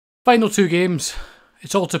Final two games,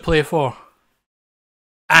 it's all to play for,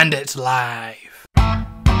 and it's live.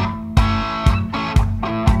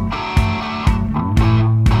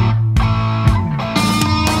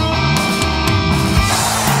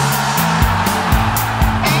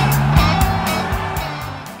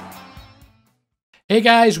 Hey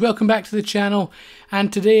guys, welcome back to the channel,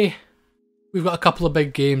 and today we've got a couple of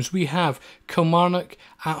big games. We have Kilmarnock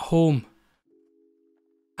at home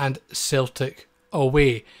and Celtic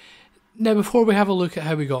away. Now, before we have a look at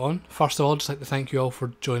how we got on, first of all, I'd just like to thank you all for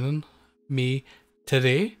joining me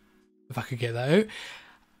today, if I could get that out.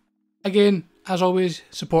 Again, as always,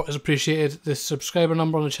 support is appreciated. The subscriber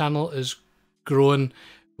number on the channel is growing,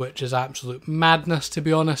 which is absolute madness, to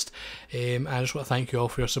be honest. I just want to thank you all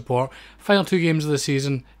for your support. Final two games of the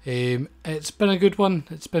season. It's been a good one.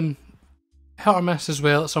 It's been hit or miss as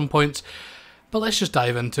well at some points. But let's just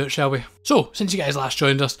dive into it, shall we? So, since you guys last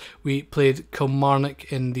joined us, we played Kilmarnock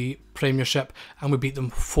in the Premiership and we beat them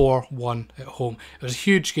 4-1 at home. It was a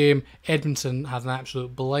huge game. Edmondson had an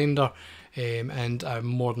absolute blinder, and I'm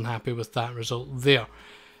more than happy with that result there.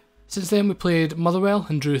 Since then, we played Motherwell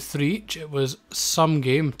and drew 3 each. It was some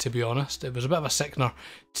game, to be honest. It was a bit of a sickener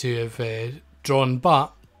to have drawn,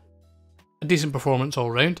 but a decent performance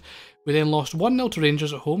all round. We then lost 1-0 to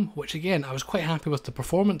Rangers at home, which again, I was quite happy with the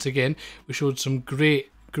performance again. We showed some great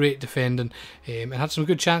defending and had some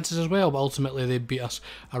good chances as well, but ultimately they beat us.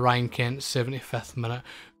 A Ryan Kent 75th minute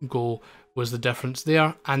goal was the difference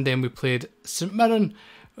there. And then we played St Mirren,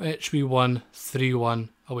 which we won 3-1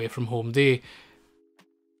 away from home. It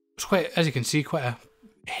was quite, as you can see, quite a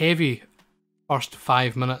heavy first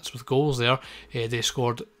 5 minutes with goals there. They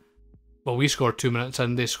scored. Well, we scored 2 minutes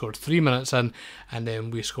in, they scored 3 minutes in, and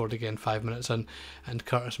then we scored again 5 minutes in, and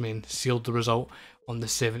Curtis Main sealed the result on the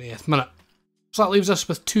 70th minute. So that leaves us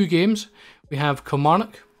with 2 games. We have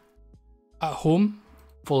Kilmarnock at home,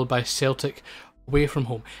 followed by Celtic away from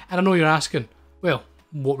home. And I know you're asking, well,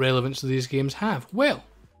 what relevance do these games have? Well,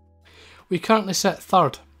 we currently sit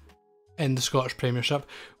 3rd in the Scottish Premiership.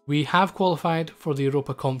 We have qualified for the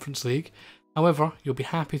Europa Conference League. However, you'll be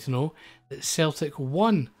happy to know that Celtic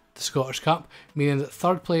won the Scottish Cup, meaning that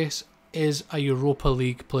 3rd place is a Europa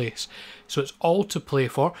League place. So it's all to play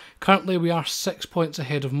for. Currently we are 6 points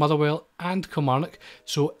ahead of Motherwell and Kilmarnock,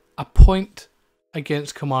 so a point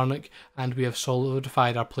against Kilmarnock and we have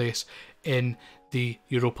solidified our place in the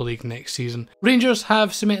Europa League next season. Rangers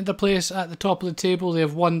have cemented their place at the top of the table. They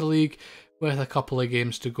have won the league with a couple of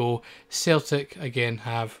games to go. Celtic again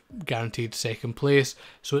have guaranteed 2nd place,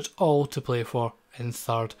 so it's all to play for in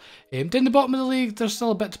 3rd. Down the bottom of the league, there's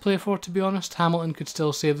still a bit to play for, to be honest. Hamilton could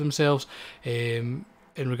still save themselves in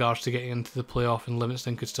regards to getting into the playoff, and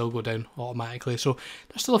Livingston could still go down automatically. So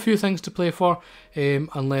there's still a few things to play for,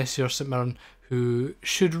 unless you're St Mirren, who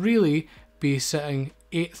should really be sitting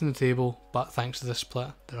 8th in the table, but thanks to this split,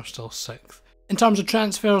 they're still 6th. In terms of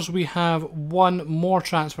transfers, we have one more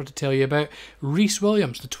transfer to tell you about. Rhys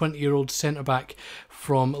Williams, the 20-year-old centre-back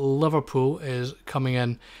from Liverpool, is coming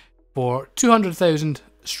in for 200,000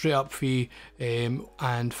 straight up fee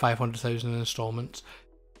and 500,000 in instalments.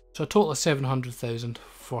 So a total of 700,000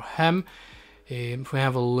 for him. If we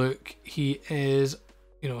have a look, he is,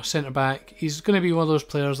 centre back. He's going to be one of those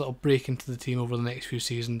players that will break into the team over the next few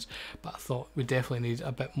seasons. But I thought we definitely need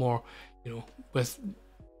a bit more, with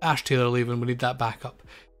Ash Taylor leaving, we need that backup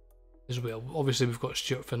as well. Obviously, we've got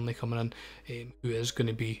Stuart Finlay coming in, who is going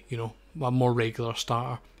to be, a more regular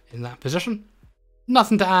starter in that position.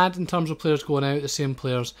 Nothing to add in terms of players going out, the same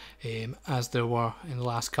players as there were in the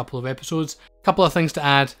last couple of episodes. Couple of things to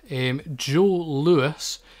add. Joe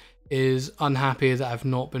Lewis is unhappy that I've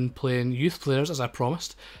not been playing youth players as I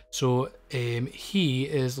promised. So he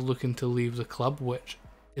is looking to leave the club, which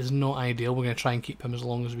is not ideal. We're going to try and keep him as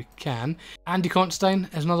long as we can. Andy Constantine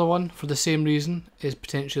is another one for the same reason, is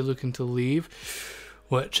potentially looking to leave,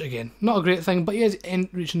 which again, not a great thing, but he is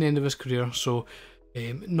reaching the end of his career, so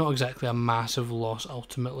not exactly a massive loss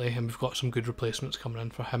ultimately, and we've got some good replacements coming in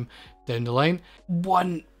for him down the line.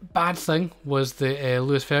 One bad thing was that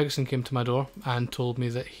Lewis Ferguson came to my door and told me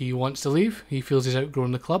that he wants to leave. He feels he's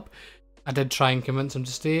outgrown the club. I did try and convince him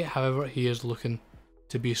to stay, however he is looking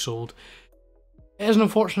to be sold. It is an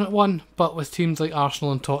unfortunate one, but with teams like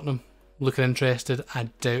Arsenal and Tottenham looking interested, I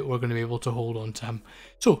doubt we're going to be able to hold on to him.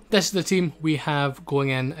 So this is the team we have going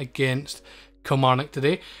in against Kilmarnock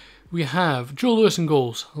today. We have Joe Lewis in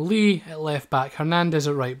goals, Lee at left back, Hernandez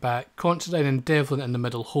at right back, Constantine and Devlin in the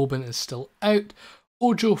middle, Hoban is still out,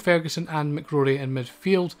 Ojo, Ferguson and McRory in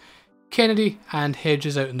midfield, Kennedy and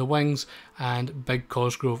Hedges out in the wings, and Big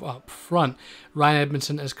Cosgrove up front. Ryan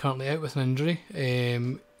Edmondson is currently out with an injury.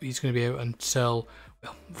 He's going to be out until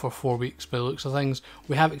well, for 4 weeks by the looks of things.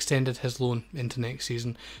 We have extended his loan into next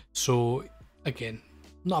season, so again,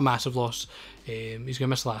 not a massive loss. He's going to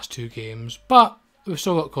miss the last 2 games, but we've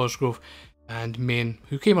still got Cosgrove, and Main,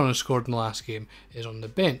 who came on and scored in the last game, is on the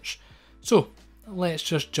bench. So let's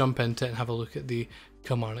just jump into it and have a look at the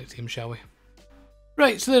Kilmarnock team, shall we?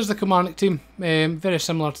 Right, so there's the Kilmarnock team, very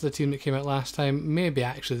similar to the team that came out last time, maybe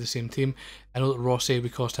actually the same team. I know that Rossi, we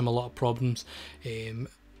caused him a lot of problems. In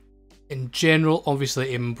general,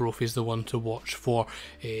 obviously Eamon Brophy is the one to watch for.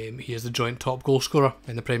 He is the joint top goal scorer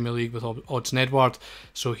in the Premier League with Odsonne Edouard,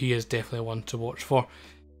 so he is definitely one to watch for.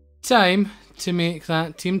 Time to make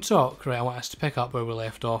that team talk. Right, I want us to pick up where we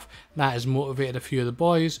left off. That has motivated a few of the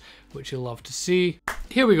boys, which you'll love to see.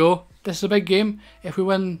 Here we go. This is a big game. If we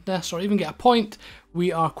win this or even get a point,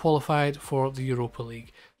 we are qualified for the Europa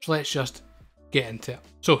League. So let's just get into it.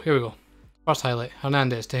 So here we go. First highlight,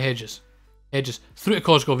 Hernandez to Hedges. Hedges through to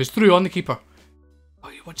Cosgrove. He's through on the keeper.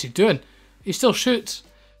 Oh, what's he doing? He still shoots.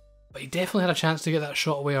 But he definitely had a chance to get that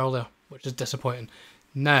shot away earlier, which is disappointing.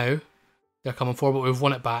 Now, they're coming forward, but we've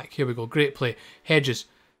won it back. Here we go. Great play. Hedges.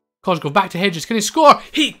 Cosgrove back to Hedges. Can he score?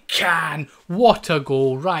 He can! What a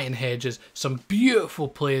goal. Ryan Hedges. Some beautiful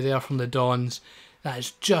play there from the Dons. That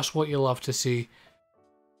is just what you love to see.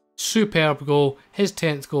 Superb goal. His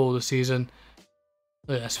 10th goal of the season.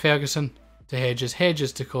 Look at this. Ferguson to Hedges.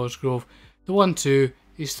 Hedges to Cosgrove. The 1-2.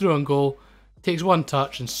 He's through on goal. Takes one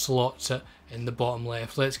touch and slots it in the bottom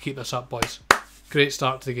left. Let's keep this up, boys. Great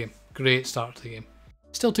start to the game. Great start to the game.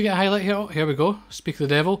 Still to get a highlight here. Oh, here we go. Speak of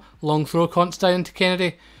the devil. Long throw. Constantine to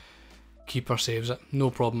Kennedy. Keeper saves it. No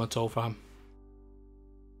problem at all for him.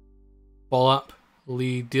 Ball up.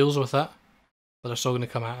 Lee deals with it. But they're still going to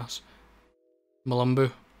come at us.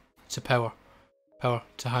 Malumbu to Power. Power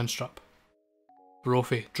to Handstrup.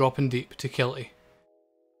 Brophy dropping deep to Kilty.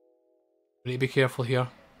 We need to be careful here.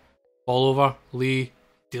 Ball over. Lee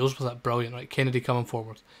deals with it. Brilliant. Right, Kennedy coming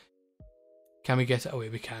forward. Can we get it away?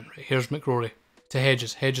 We can. Right, here's McRory to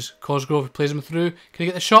Hedges. Hedges, Cosgrove plays him through. Can he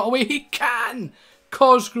get the shot away? He can!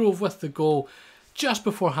 Cosgrove with the goal. Just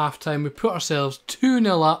before half-time, we put ourselves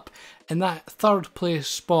 2-0 up, and that third place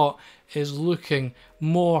spot is looking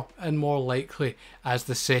more and more likely as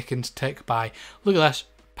the seconds tick by. Look at this.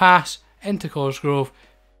 Pass into Cosgrove.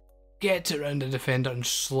 Gets it round the defender and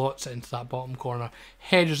slots it into that bottom corner.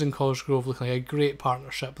 Hedges and Cosgrove looking like a great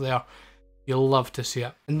partnership there. You'll love to see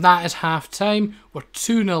it. And that is half-time. We're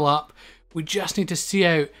 2-0 up. We just need to see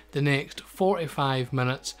out the next 45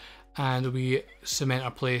 minutes and we cement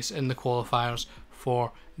our place in the qualifiers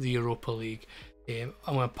for the Europa League. I'm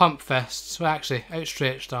going to pump fists, so actually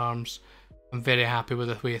outstretched arms. I'm very happy with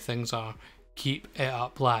the way things are. Keep it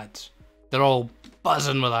up, lads. They're all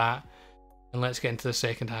buzzing with that. And let's get into the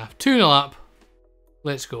second half. 2-0 up.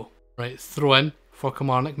 Let's go. Right, throw in for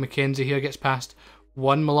Kilmarnock. Mackenzie here gets past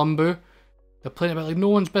one Malumbu. They're playing about like no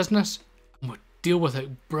one's business. And we'll deal with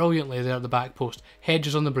it brilliantly there at the back post.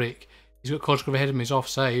 Hedges on the break. He's got Cosgrove ahead of him. He's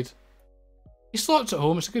offside. He slots it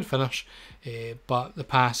home. It's a good finish. But the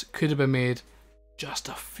pass could have been made just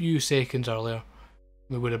a few seconds earlier.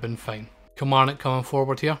 We would have been fine. Kilmarnock coming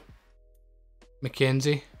forward here.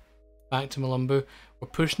 Mackenzie. Back to Malumbu. We're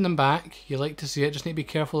pushing them back. You like to see it. Just need to be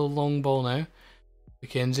careful of the long ball now.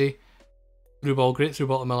 Mackenzie. Through ball. Great through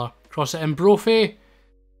ball to Miller. Cross it in. Brophy.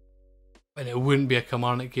 And it wouldn't be a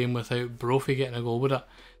Kilmarnock game without Brophy getting a goal, would it?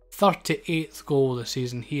 38th goal of the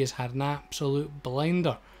season. He has had an absolute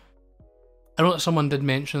blinder. I know that someone did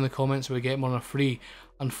mention in the comments that we get him on a free.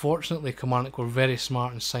 Unfortunately, Kilmarnock were very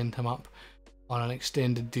smart and signed him up on an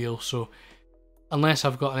extended deal. So unless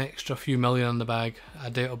I've got an extra few million in the bag, I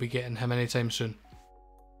doubt I'll be getting him anytime soon.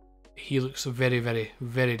 He looks very, very,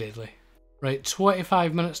 very deadly. Right,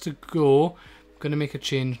 25 minutes to go. I'm going to make a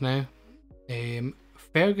change now.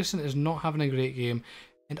 Ferguson is not having a great game,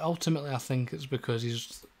 and ultimately I think it's because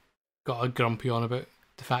he's got a grumpy on about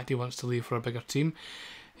the fact he wants to leave for a bigger team.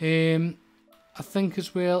 I think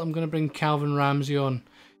as well I'm going to bring Calvin Ramsey on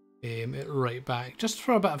at right back, just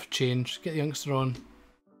for a bit of a change, get the youngster on.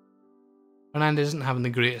 Hernandez isn't having the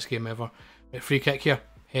greatest game ever. Right, free kick here.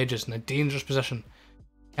 Hedges in a dangerous position.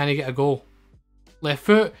 Can he get a goal? Left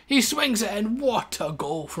foot, he swings it in. What a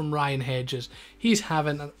goal from Ryan Hedges. He's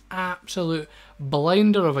having an absolute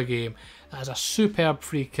blinder of a game. That is a superb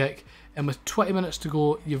free kick, and with 20 minutes to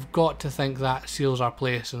go, you've got to think that seals our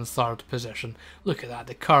place in third position. Look at that,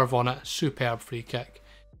 the curve on it, superb free kick.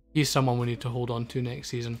 He's someone we need to hold on to next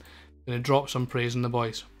season. Going to drop some praise on the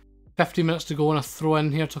boys. 50 minutes to go and a throw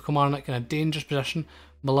in here to Kilmarnock in a dangerous position.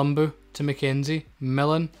 Malumbu to Mackenzie.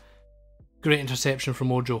 Millen. Great interception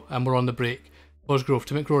from Ojo, and we're on the break. Cosgrove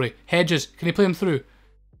to McRory. Hedges, can he play him through?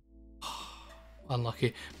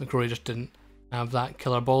 Unlucky. McRory just didn't have that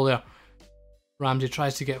killer ball there. Ramsey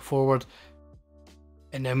tries to get forward.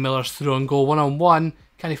 And now Miller's through and goal. 1-on-1.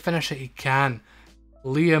 Can he finish it? He can.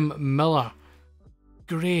 Liam Miller.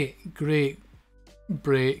 Great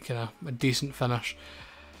break and a decent finish.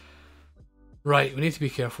 Right, we need to be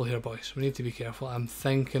careful here, boys. We need to be careful. I'm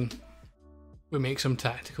thinking we make some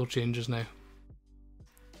tactical changes now.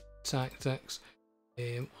 Tactics.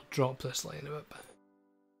 We'll drop this line a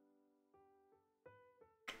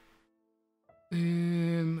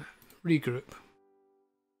bit. Regroup.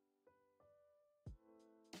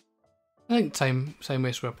 I think time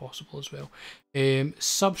waste where possible as well.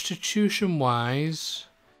 Substitution wise,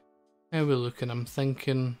 how are we looking? I'm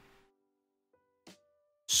thinking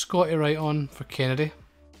Scotty right on for Kennedy.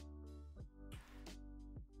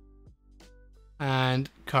 And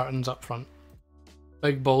Curtin's up front.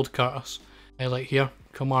 Big bald Curtis. Highlight here.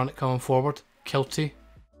 Kilmarnock coming forward. Kilty.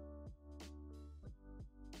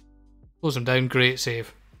 Close him down. Great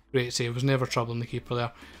save. Great save. Was never troubling the keeper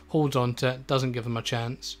there. Holds on to it. Doesn't give him a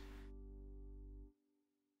chance.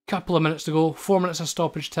 Couple of minutes to go. 4 minutes of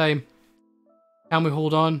stoppage time. Can we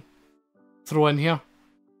hold on? Throw in here.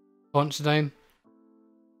 Considine.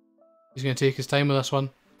 He's going to take his time with this one.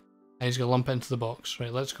 And he's going to lump it into the box.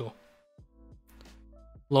 Right, let's go.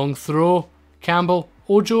 Long throw. Campbell.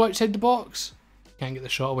 Ojo outside the box. Can't get the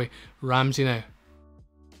shot away. Ramsey now.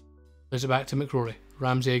 Plays it back to McRory.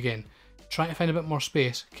 Ramsey again. Trying to find a bit more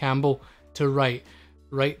space. Campbell to right.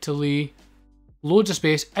 Right to Lee. Loads of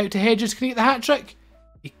space. Out to Hedges. Can he get the hat-trick?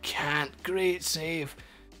 He can't. Great save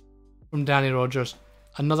from Danny Rogers.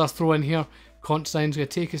 Another throw in here. Constantine's going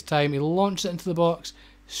to take his time. He launches it into the box.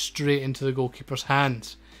 Straight into the goalkeeper's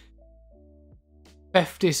hands.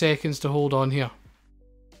 50 seconds to hold on here.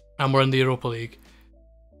 And we're in the Europa League.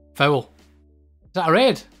 Foul. Is that a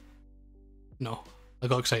red? No. I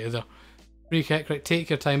got excited there. Free kick. Right,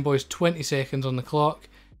 take your time, boys. 20 seconds on the clock.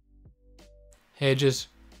 Hedges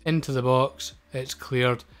into the box. It's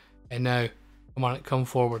cleared. And now, come on, come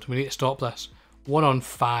forward. We need to stop this.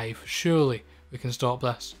 1-on-5. Surely we can stop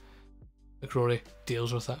this. McRory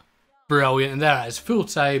deals with it. Brilliant. And there it is. Full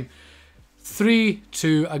time.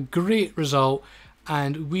 3-2. A great result.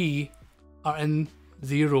 And we are in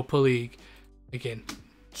the Europa League. Again,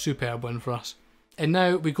 superb win for us. And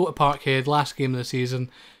now we go to Parkhead. Last game of the season.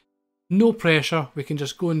 No pressure. We can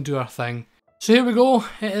just go and do our thing. So here we go.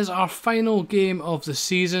 It is our final game of the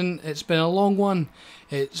season. It's been a long one.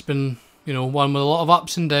 It's been, you know, one with a lot of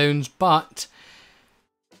ups and downs, but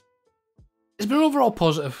it's been overall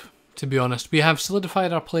positive, to be honest. We have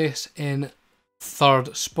solidified our place in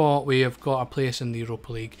third spot. We have got our place in the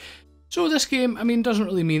Europa League. So this game, I mean, doesn't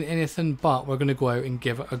really mean anything, but we're going to go out and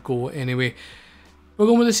give it a go anyway. We're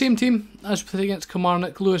going with the same team as we played against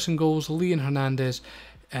Kilmarnock. Lewis in goals, Lee and Hernandez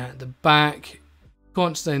at the back.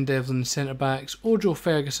 Constantine, Devlin, centre backs. Ojo,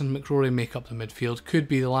 Ferguson, McRory make up the midfield. Could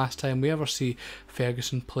be the last time we ever see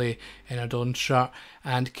Ferguson play in a Don shirt.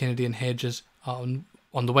 And Kennedy and Hedges on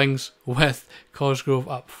the wings with Cosgrove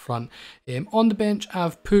up front. On the bench,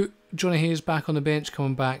 I've put Johnny Hayes back on the bench,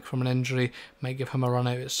 coming back from an injury. Might give him a run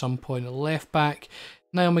out at some point at left back.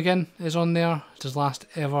 Niall McGinn is on there. It's his last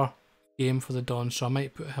ever game for the Dons, so I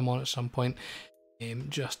might put him on at some point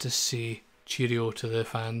just to say cheerio to the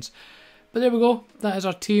fans. But there we go. That is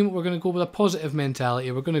our team. We're going to go with a positive mentality.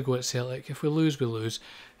 We're going to go at Celtic. If we lose, we lose.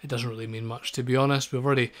 It doesn't really mean much, to be honest. We've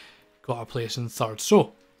already got our place in third.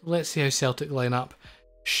 So, let's see how Celtic line up,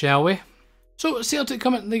 shall we? So, Celtic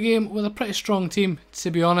come into the game with a pretty strong team,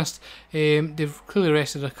 to be honest. They've clearly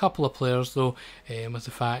rested a couple of players, though, with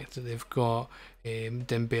the fact that they've got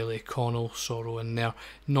Dembele, Connell, Sorrow in there.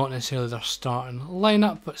 Not necessarily their starting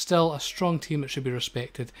lineup, but still a strong team that should be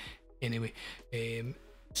respected anyway.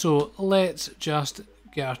 So let's just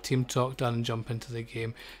get our team talk done and jump into the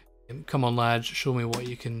game. Come on lads, show me what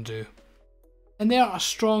you can do. And they are a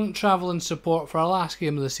strong travelling support for our last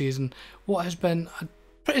game of the season. What has been a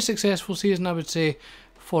pretty successful season, I would say,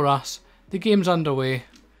 for us. The game's underway.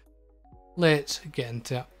 Let's get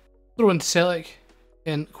into it. Throw into Celtic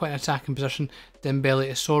in quite an attacking position. Dembele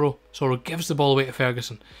to Sorrow. Sorrow gives the ball away to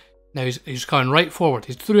Ferguson. Now he's coming right forward.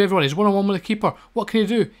 He's through everyone. He's one-on-one with the keeper. What can he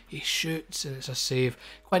do? He shoots and it's a save.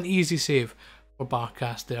 Quite an easy save for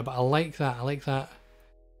Barkas there. But I like that. I like that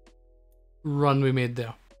run we made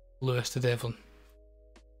there. Lewis to Devlin.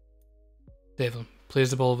 Devlin plays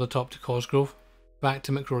the ball over the top to Cosgrove. Back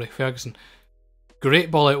to McRory. Ferguson. Great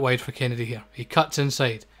ball out wide for Kennedy here. He cuts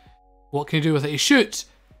inside. What can he do with it? He shoots.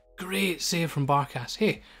 Great save from Barkas.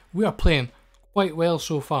 Hey, we are playing quite well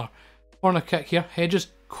so far. Corner kick here. Hedges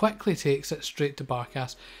quickly takes it straight to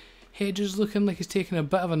Barkas. Hedges looking like he's taking a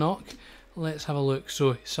bit of a knock. Let's have a look.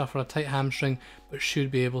 So he suffered a tight hamstring, but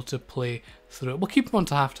should be able to play through it. We'll keep him on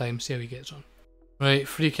to half time, see how he gets on. Right,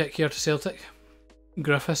 free kick here to Celtic.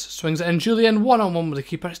 Griffiths swings it in. Julian one-on-one with the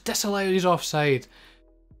keeper. It's disallowed, he's offside.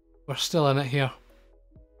 We're still in it here.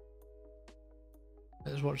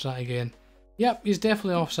 Let's watch that again. Yep, he's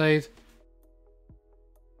definitely offside.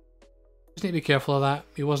 Just need to be careful of that.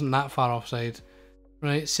 He wasn't that far offside.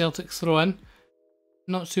 Right, Celtic throw in.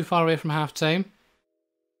 Not too far away from half time.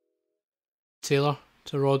 Taylor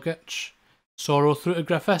to Rogic. Sorrow through to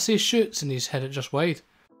Griffiths. He shoots and he's hit it just wide.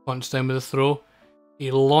 Punch down with a throw. He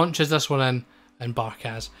launches this one in and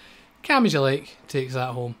Barkaz, calm as you like, takes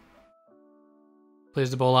that home. Plays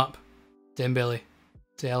the ball up. Dembele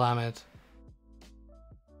to El Ahmed.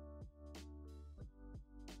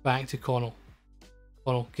 Back to Connell.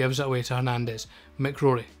 Connell gives it away to Hernandez.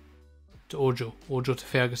 McRory to Ojo. Ojo to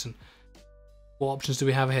Ferguson. What options do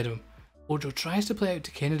we have ahead of him? Ojo tries to play out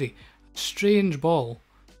to Kennedy. Strange ball.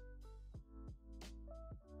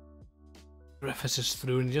 Griffiths is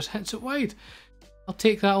through and he just hits it wide. I'll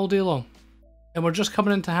take that all day long. And we're just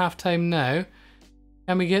coming into half time now.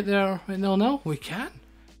 Can we get there at 0-0? We can.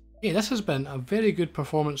 Hey, this has been a very good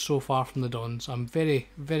performance so far from the Dons. I'm very,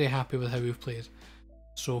 very happy with how we've played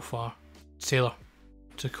so far. Taylor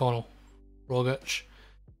to Connell. Rogic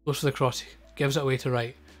goes for the cross. Gives it away to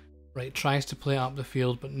Wright. Wright tries to play it up the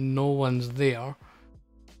field, but no one's there.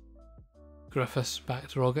 Griffiths back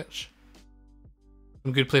to Rogic.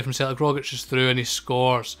 Some good play from Celtic. Rogic is through and he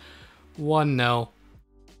scores. 1-0.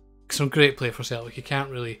 Some great play for Celtic. You can't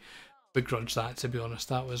really begrudge that, to be honest.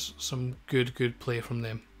 That was some good play from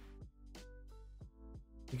them.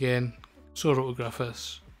 Again, Sorrow to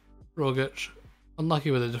Griffiths. Rogic,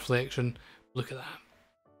 unlucky with the deflection. Look at that.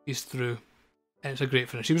 He's through. And it's a great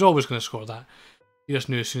finish. He was always going to score that. You just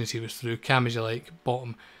knew as soon as he was through. Cam as you like.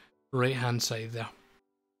 Bottom right hand side there.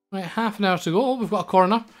 Right, half an hour to go. Oh, we've got a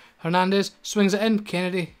corner. Hernandez swings it in.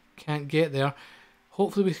 Kennedy can't get there.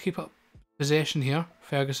 Hopefully we keep up possession here.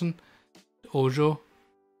 Ferguson. Ojo.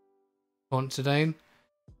 Considine.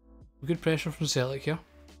 Good pressure from Celtic here.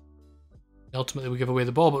 Ultimately we give away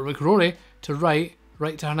the ball, but McRory to Wright.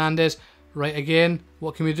 Wright to Hernandez. Wright again.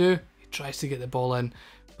 What can we do? He tries to get the ball in,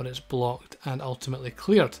 but it's blocked and ultimately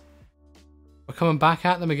cleared. We're coming back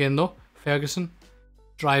at them again though. Ferguson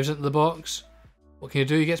drives into the box. What can you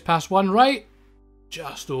do? He gets past one. Right.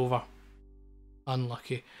 Just over.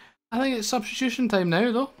 Unlucky. I think it's substitution time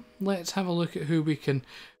now though. Let's have a look at who we can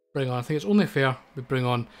bring on. I think it's only fair we bring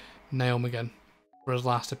on Niall McGinn for his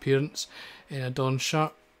last appearance in a Don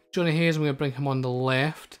shirt. Johnny Hayes, I'm going to bring him on the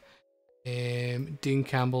left. Dean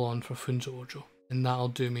Campbell on for Funzo Ojo. And that'll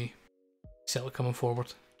do me. Celtic coming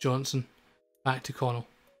forward. Johnson. Back to Connell.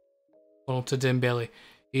 Connell to Dembele.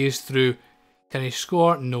 He's through. Can he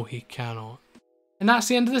score? No, he cannot. And that's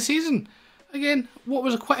the end of the season. Again, what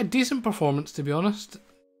was quite a decent performance, to be honest.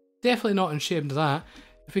 Definitely not ashamed of that.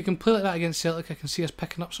 If we can play like that against Celtic, I can see us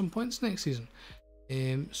picking up some points next season.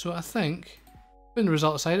 So I think, putting the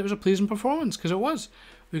result aside, it was a pleasing performance, because it was.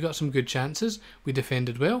 We got some good chances. We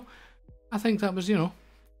defended well. I think that was, you know,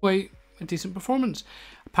 quite a decent performance.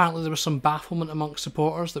 Apparently there was some bafflement amongst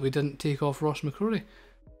supporters that we didn't take off Ross McCrory.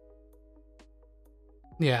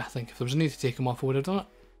 Yeah, I think if there was a need to take him off, I would have done it.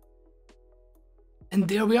 And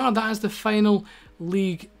there we are. That is the final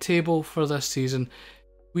league table for this season.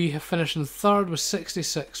 We have finished in third with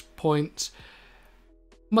 66 points.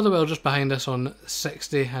 Motherwell just behind us on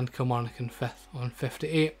 60 and Kilmarnock in fifth on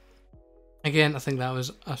 58. Again, I think that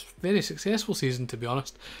was a very successful season, to be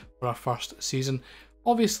honest, for our first season.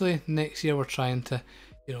 Obviously, next year we're trying to,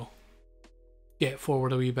 you know, get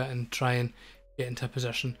forward a wee bit and try and get into a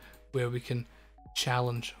position where we can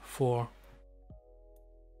challenge for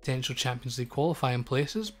potential Champions League qualifying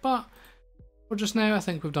places. But for just now, I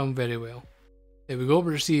think we've done very well. There we go.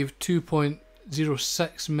 We received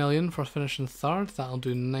 2.06 million for finishing third. That'll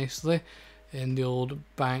do nicely in the old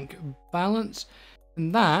bank balance.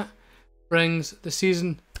 And that brings the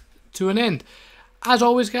season to an end. As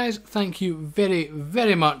always, guys, thank you very,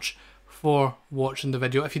 very much for watching the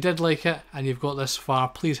video. If you did like it and you've got this far,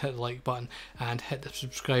 please hit the like button and hit the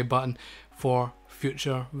subscribe button for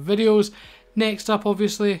future videos. Next up,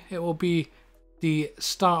 obviously, it will be the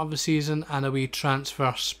start of the season and a wee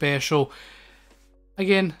transfer special.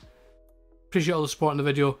 Again, appreciate all the support in the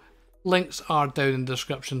video. Links are down in the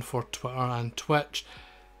description for Twitter and Twitch.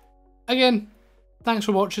 Again, thanks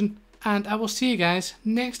for watching, and I will see you guys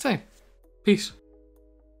next time. Peace.